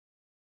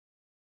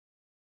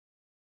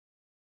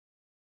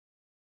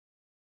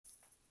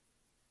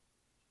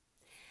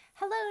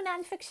Hello,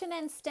 nonfiction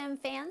and STEM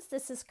fans.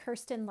 This is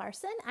Kirsten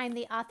Larson. I'm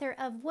the author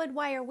of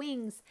Woodwire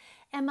Wings,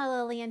 Emma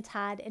Lillian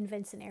Todd, and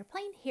Vincent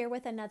Airplane, here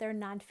with another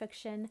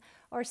nonfiction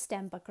or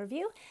STEM book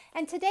review.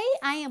 And today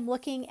I am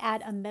looking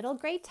at a middle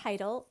grade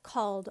title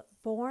called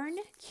Born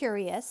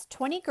Curious,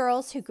 20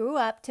 Girls Who Grew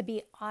Up to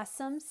Be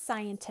Awesome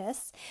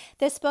Scientists.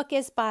 This book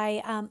is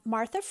by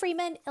Martha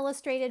Freeman,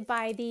 illustrated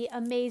by the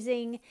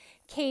amazing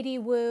Katy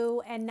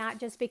Wu, and not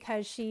just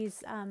because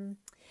she's...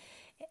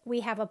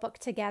 we have a book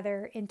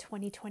together in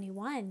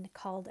 2021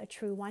 called A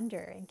True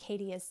Wonder, and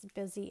Katy is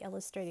busy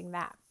illustrating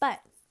that,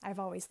 but I've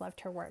always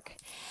loved her work.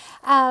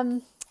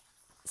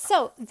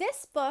 So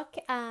this book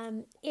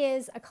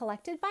is a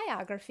collected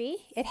biography.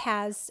 It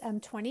has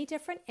 20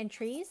 different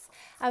entries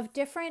of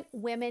different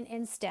women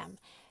in STEM.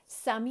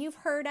 Some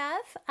you've heard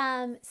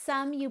of,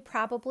 some you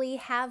probably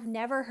have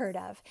never heard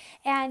of.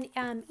 And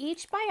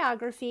each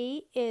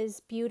biography is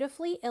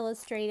beautifully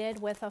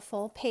illustrated with a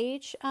full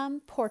page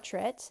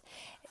portrait.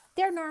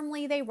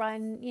 They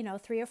run,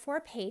 3 or 4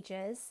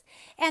 pages.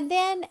 And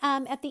then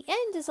at the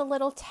end is a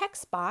little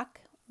text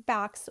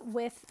box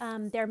with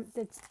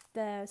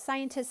the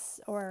scientists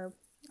or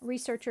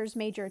researchers'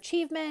 major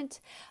achievement,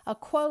 a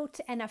quote,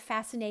 and a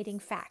fascinating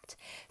fact.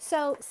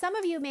 So some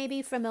of you may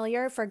be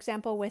familiar, for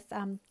example, with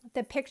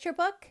the picture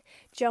book,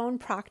 Joan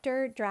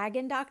Proctor,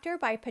 Dragon Doctor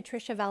by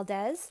Patricia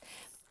Valdez.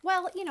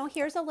 Well,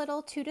 here's a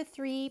little 2 to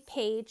 3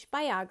 page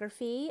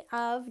biography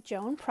of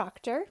Joan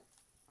Proctor.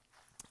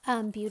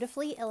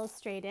 Beautifully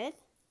illustrated.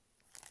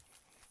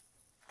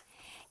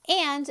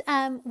 And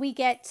we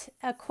get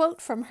a quote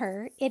from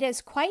her. "It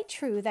is quite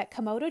true that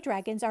Komodo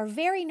dragons are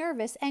very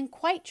nervous, and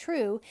quite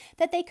true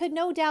that they could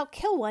no doubt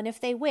kill one if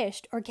they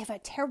wished, or give a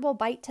terrible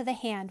bite to the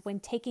hand when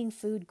taking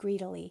food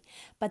greedily.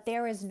 But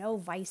there is no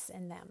vice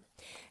in them."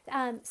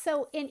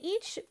 So in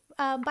each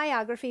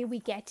biography, we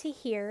get to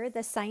hear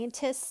the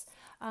scientists'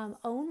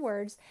 own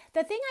words.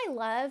 The thing I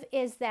love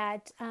is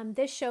that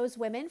this shows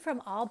women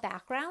from all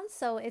backgrounds.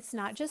 So it's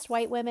not just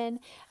white women.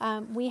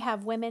 We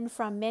have women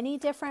from many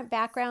different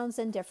backgrounds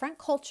and different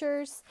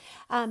cultures,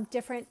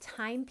 different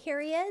time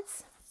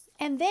periods.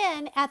 And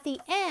then at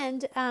the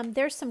end,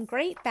 there's some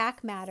great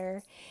back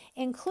matter,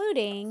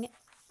 including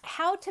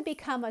how to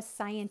become a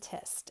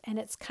scientist. And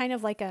it's kind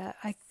of like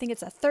I think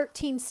it's a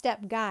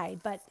 13-step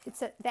guide, but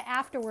the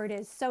afterword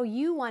is, so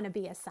you want to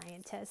be a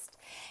scientist.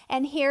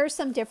 And here's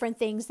some different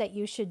things that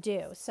you should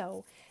do.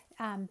 So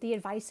the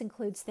advice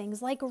includes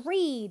things like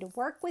read,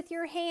 work with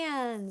your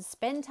hands,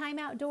 spend time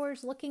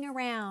outdoors looking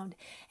around,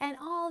 and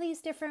all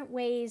these different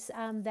ways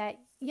that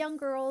young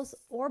girls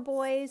or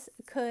boys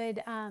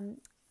could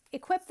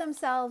equip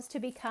themselves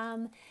to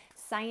become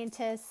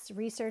scientists,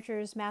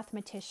 researchers,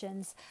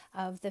 mathematicians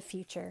of the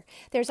future.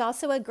 There's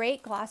also a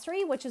great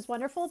glossary, which is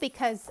wonderful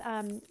because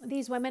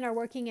these women are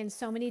working in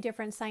so many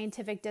different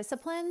scientific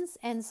disciplines.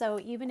 And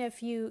so even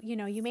if you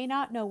may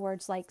not know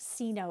words like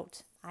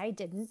C-note, I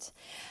didn't.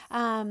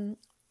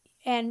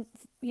 And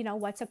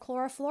what's a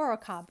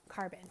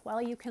chlorofluorocarbon?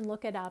 Well, you can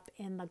look it up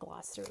in the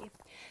glossary.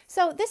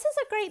 So this is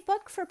a great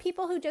book for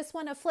people who just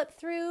want to flip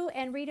through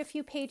and read a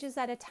few pages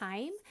at a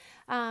time.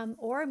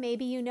 Or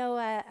maybe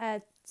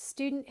a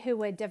student who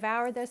would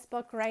devour this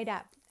book right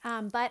up.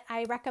 But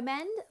I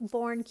recommend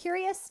Born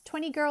Curious,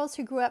 20 Girls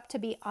Who Grew Up to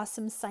Be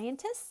Awesome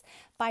Scientists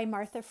by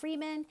Martha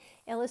Freeman,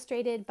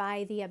 illustrated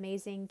by the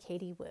amazing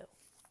Katy Wu.